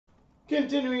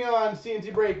Continuing on,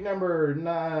 CNC break number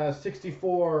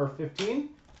 6415.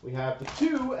 We have the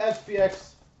two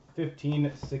SPX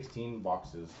 1516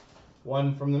 boxes.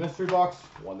 One from the mystery box,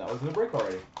 one that was in the break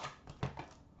already.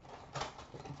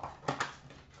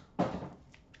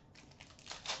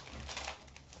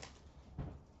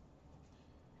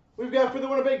 We've got for the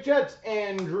Winnipeg Jets,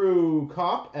 Andrew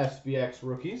Kopp, SPX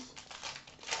rookies.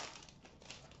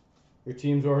 Your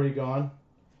team's already gone.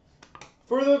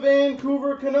 For the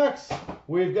Vancouver Canucks,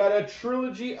 we've got a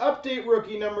Trilogy Update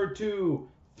rookie number 2,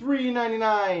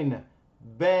 $3.99,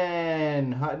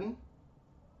 Ben Hutton.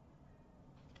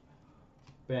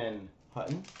 Ben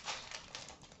Hutton.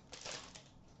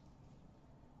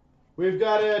 We've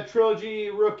got a Trilogy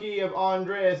rookie of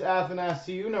Andreas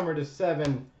Athanasiou, number to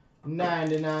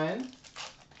 7.99.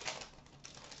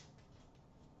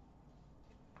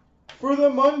 For the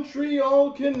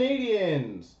Montreal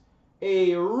Canadiens,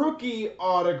 a rookie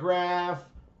autograph,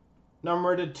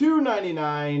 number to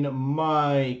 2.99,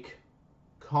 Mike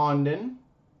Condon.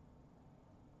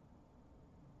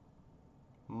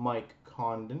 Mike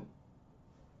Condon.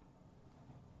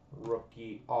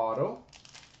 Rookie auto.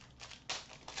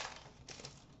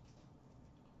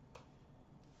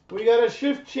 We got a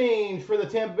shift change for the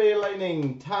Tampa Bay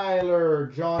Lightning, Tyler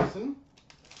Johnson.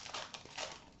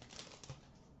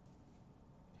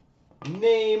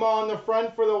 Name on the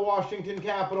front for the Washington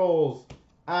Capitals,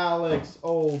 Alex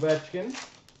Ovechkin.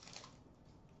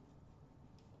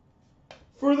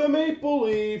 For the Maple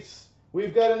Leafs,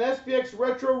 we've got an SPX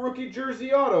Retro Rookie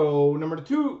Jersey Auto, number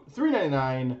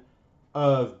 3.99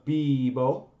 of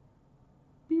Bebo.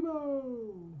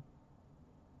 Bebo.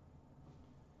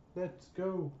 Let's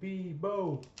go,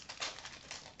 Bebo.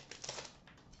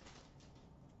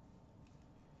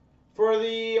 For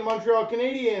the Montreal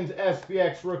Canadiens,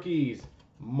 SPX rookies,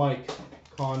 Mike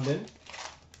Condon.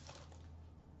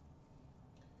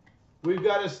 We've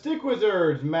got a Stick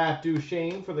Wizards, Matt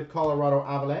Duchene for the Colorado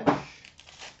Avalanche.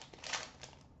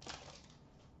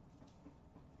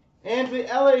 And the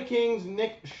LA Kings,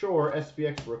 Nick Shore,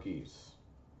 SPX rookies.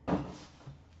 All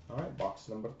right, box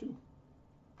number 2.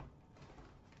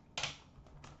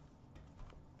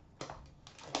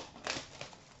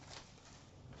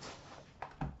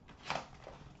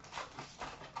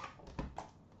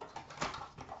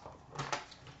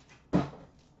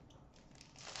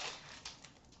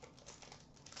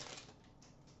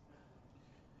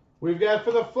 We've got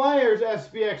for the Flyers,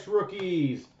 SPX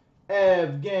rookies,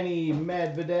 Evgeny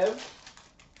Medvedev.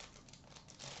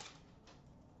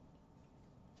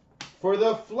 For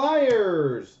the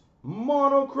Flyers,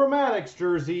 Monochromatics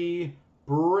jersey,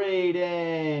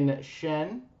 Braden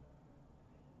Shen.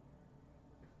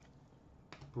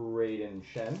 Braden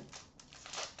Shen.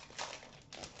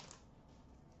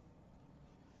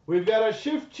 We've got a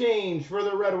shift change for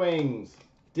the Red Wings,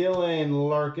 Dylan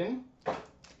Larkin.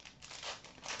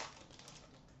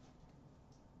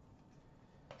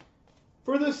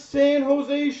 For the San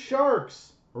Jose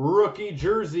Sharks, rookie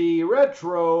jersey,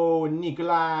 retro,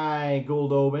 Nikolai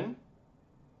Goldobin.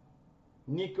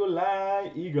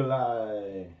 Nikolai Eagle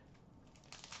Eye.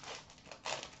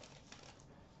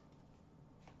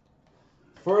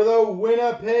 For the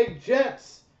Winnipeg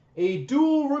Jets, a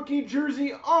dual rookie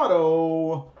jersey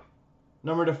auto,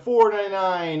 number to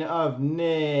 4.99 of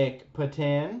Nick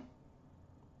Patan.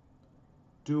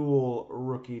 Dual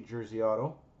rookie jersey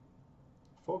auto.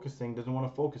 Focusing doesn't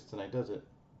want to focus tonight, does it?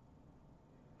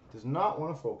 Does not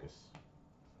want to focus.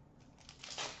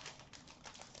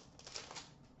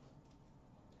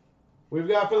 We've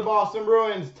got for the Boston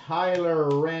Bruins,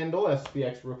 Tyler Randall,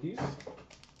 SPX rookies.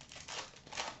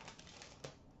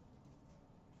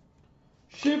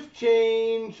 Shift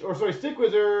change, or sorry, Stick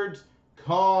Wizards,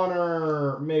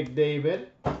 Connor McDavid.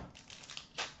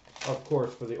 Of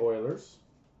course, for the Oilers.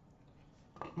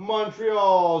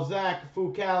 Montreal, Zach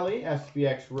Fucale,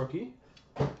 SPX rookie.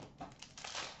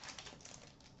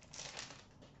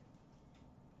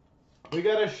 We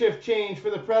got a shift change for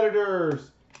the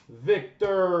Predators,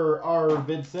 Victor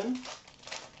Arvidsson.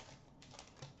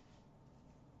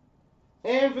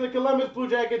 And for the Columbus Blue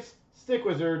Jackets, Stick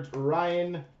Wizards,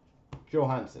 Ryan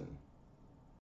Johansson.